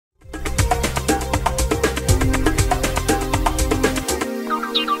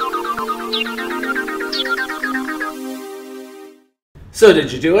So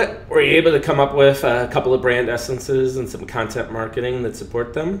did you do it? Were you able to come up with a couple of brand essences and some content marketing that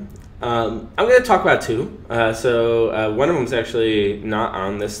support them? I'm going to talk about two. One of them is actually not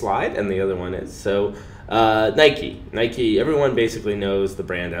on this slide, and the other one is. Nike. Nike, everyone basically knows the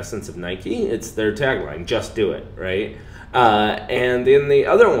brand essence of Nike. It's their tagline, just do it, right? And then the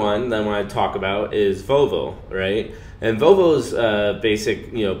other one that I want to talk about is Volvo, right? And Volvo's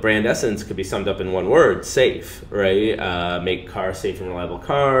basic, brand essence could be summed up in one word: safe, right? Make cars safe and reliable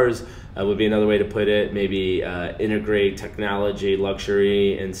cars would be another way to put it. Maybe integrate technology,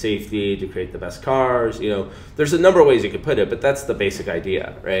 luxury, and safety to create the best cars. There's a number of ways you could put it, but that's the basic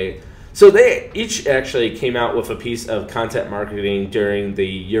idea, right? So they each actually came out with a piece of content marketing during the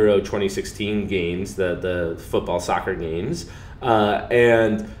Euro 2016 games, the football soccer games,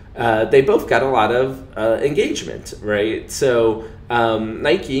 and they both got a lot of engagement, right? So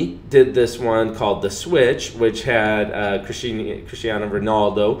Nike did this one called The Switch, which had Cristiano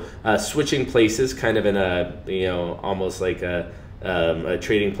Ronaldo switching places, kind of in almost like a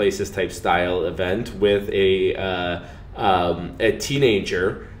trading places type style event with a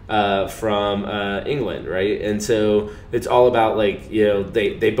teenager from England, right? And so it's all about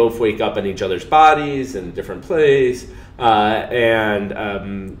they both wake up in each other's bodies in a different place, and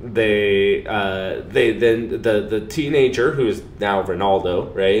the teenager, who is now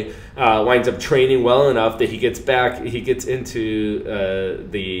Ronaldo, right, winds up training well enough that he gets into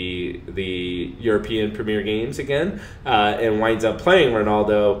the European Premier Games again, and winds up playing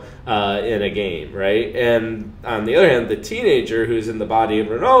Ronaldo in a game, right? And on the other hand, the teenager who's in the body of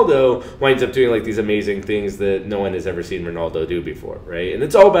Ronaldo winds up doing these amazing things that no one has ever seen Ronaldo do before, right? And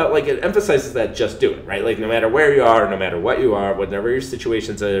it's all about it emphasizes that just do it, right? No matter where you are, no matter what you are, whatever your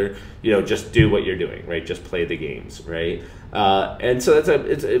situations are, just do what you're doing, right? Just play the games, right? And so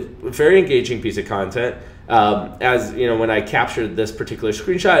it's a very engaging piece of content. When I captured this particular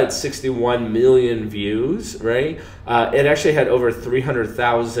screenshot, it's 61 million views, right? It actually had over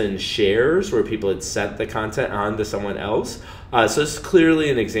 300,000 shares where people had sent the content on to someone else. So it's clearly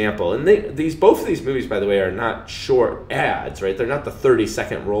an example. And both of these movies, by the way, are not short ads, right? They're not the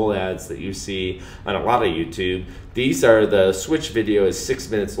 30-second roll ads that you see on a lot of YouTube. The Switch video is 6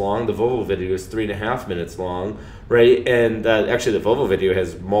 minutes long. The Volvo video is 3.5 minutes long, right? And actually the Volvo video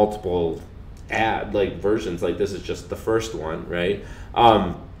has multiple versions. This is just the first one, right?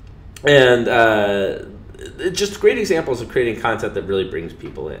 Just great examples of creating content that really brings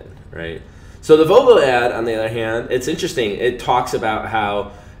people in, right? So the Volvo ad, on the other hand, it's interesting. It talks about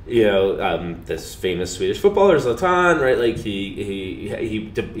how this famous Swedish footballer Zlatan, right?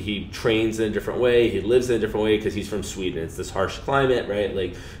 He trains in a different way. He lives in a different way because he's from Sweden. It's this harsh climate,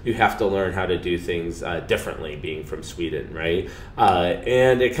 right? You have to learn how to do things differently being from Sweden, right?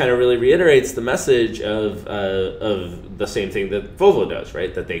 And it kind of really reiterates the message of the same thing that Volvo does,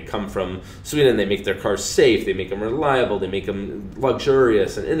 right? That they come from Sweden. They make their cars safe. They make them reliable. They make them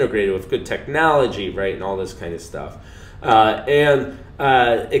luxurious and integrated with good technology, right? And all this kind of stuff.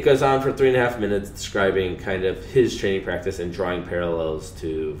 It goes on for 3.5 minutes describing kind of his training practice and drawing parallels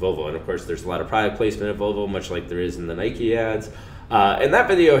to Volvo. And of course, there's a lot of product placement of Volvo, much like there is in the Nike ads. And that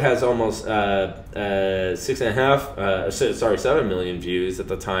video has almost 7 million views at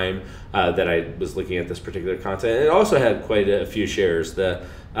the time that I was looking at this particular content. And it also had quite a few shares.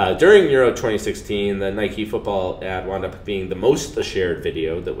 During Euro 2016, the Nike football ad wound up being the most shared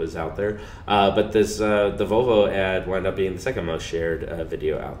video that was out there. But the Volvo ad wound up being the second most shared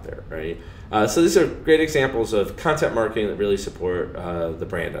video out there, right? So these are great examples of content marketing that really support the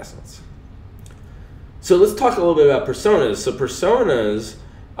brand essence. So let's talk a little bit about personas. So personas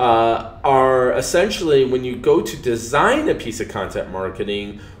are essentially, when you go to design a piece of content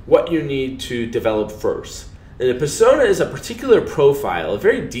marketing, what you need to develop first. And a persona is a particular profile, a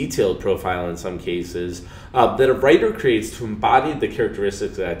very detailed profile in some cases, that a writer creates to embody the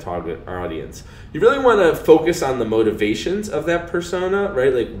characteristics of that target audience. You really want to focus on the motivations of that persona,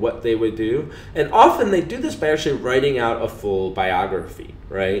 right? What they would do. And often they do this by actually writing out a full biography,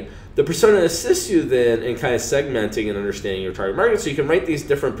 right? The persona assists you then in kind of segmenting and understanding your target market. So you can write these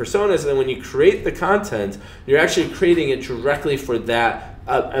different personas, and then when you create the content, you're actually creating it directly for that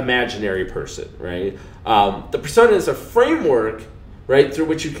imaginary person, right? The persona is a framework, right, through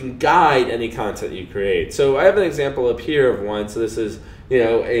which you can guide any content you create. So I have an example up here of one. So this is,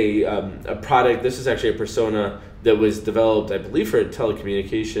 a product. This is actually a persona that was developed, I believe, for a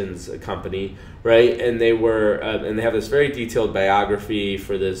telecommunications company, right? And they have this very detailed biography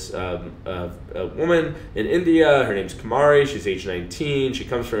for this a woman in India. Her name's Kumari. She's age 19. She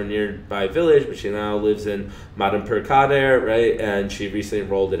comes from a nearby village, but she now lives in Madhepur, right? And she recently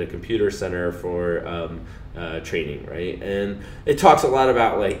enrolled at a computer center for training, right? And it talks a lot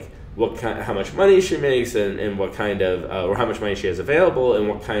about like how much money she makes and what kind of or how much money she has available and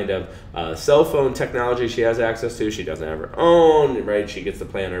what kind of cell phone technology she has access to. She doesn't have her own, right? She gets to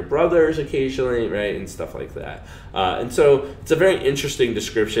play on her brother's occasionally, right? And stuff like that. And so it's a very interesting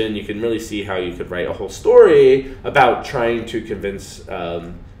description. You can really see how you could write a whole story about trying to convince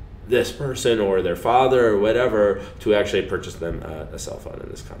this person or their father or whatever to actually purchase them a cell phone in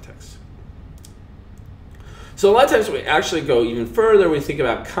this context. So a lot of times we actually go even further. We think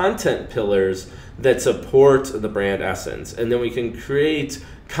about content pillars that support the brand essence, and then we can create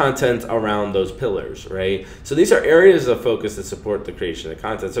content around those pillars, right? So these are areas of focus that support the creation of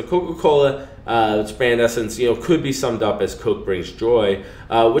content. So Coca-Cola, its brand essence, could be summed up as Coke brings joy,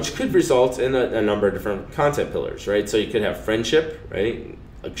 which could result in a number of different content pillars, right? So you could have friendship, right?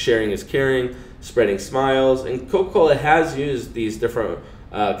 Like sharing is caring, spreading smiles, and Coca-Cola has used these different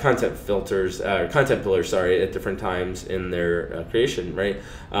content pillars, at different times in their creation, right?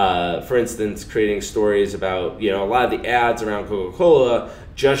 For instance, creating stories about, a lot of the ads around Coca-Cola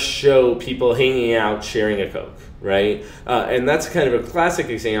just show people hanging out, sharing a Coke, right? And that's kind of a classic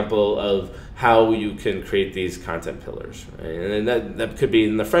example of how you can create these content pillars, right? And then that could be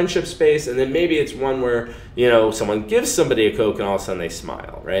in the friendship space, and then maybe it's one where, someone gives somebody a Coke and all of a sudden they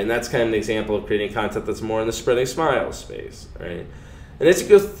smile, right? And that's kind of an example of creating content that's more in the spreading smiles space, right? And as you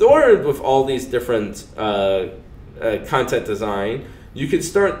go forward with all these different content design, you can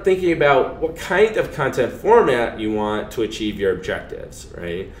start thinking about what kind of content format you want to achieve your objectives,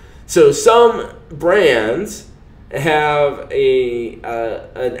 right? So some brands have an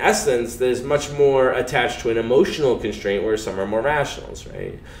essence that is much more attached to an emotional constraint, where some are more rationals,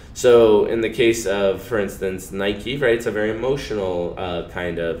 right? So in the case of, for instance, Nike, right, it's a very emotional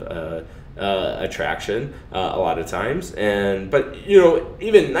kind of attraction a lot of times, but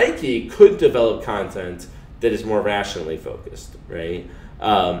even Nike could develop content that is more rationally focused, right?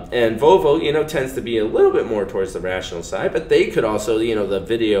 And Volvo, tends to be a little bit more towards the rational side, but they could also, the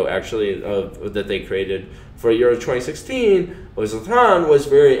video actually that they created for Euro 2016 was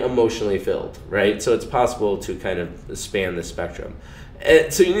very emotionally filled, right? So it's possible to kind of span the spectrum.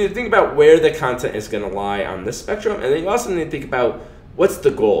 And so you need to think about where the content is going to lie on this spectrum, and then you also need to think about what's the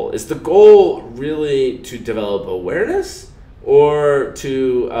goal. Is the goal really to develop awareness or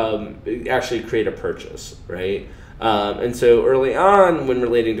to actually create a purchase, right? And so early on, when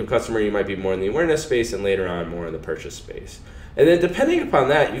relating to a customer, you might be more in the awareness space, and later on more in the purchase space. And then depending upon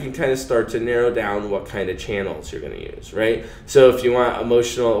that, you can kind of start to narrow down what kind of channels you're going to use, right? So if you want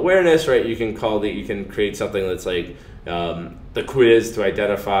emotional awareness, right, you can create something that's like the quiz to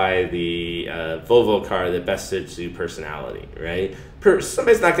identify the Volvo car that best suits your personality, right?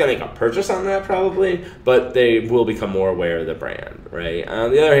 Somebody's not going to make a purchase on that probably, but they will become more aware of the brand, right?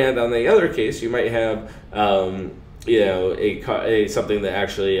 On the other hand, on the other case, you might have something that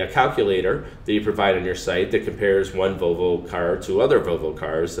actually a calculator that you provide on your site that compares one Volvo car to other Volvo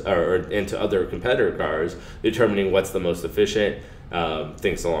cars and to other competitor cars, determining what's the most efficient,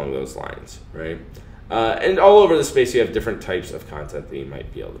 things along those lines, right? And all over the space, you have different types of content that you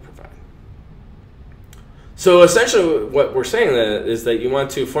might be able to provide. So essentially what we're saying is that you want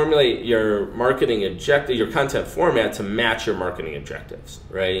to formulate your marketing objective, your content format to match your marketing objectives,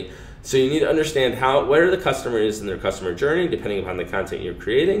 right? So you need to understand where the customer is in their customer journey, depending upon the content you're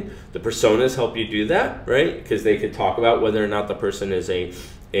creating. The personas help you do that, right? Because they could talk about whether or not the person is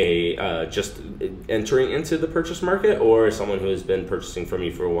just entering into the purchase market or someone who has been purchasing from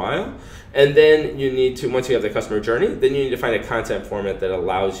you for a while. And then you need to, once you have the customer journey, then you need to find a content format that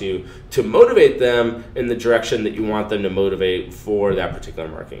allows you to motivate them in the direction that you want them to motivate for that particular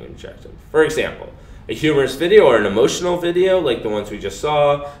marketing objective. For example, a humorous video or an emotional video like the ones we just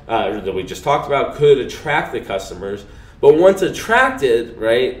saw, or that we just talked about, could attract the customers. But once attracted,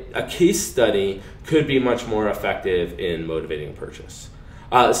 right, a case study could be much more effective in motivating a purchase.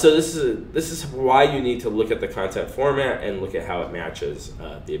 So this is why you need to look at the content format and look at how it matches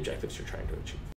the objectives you're trying to achieve.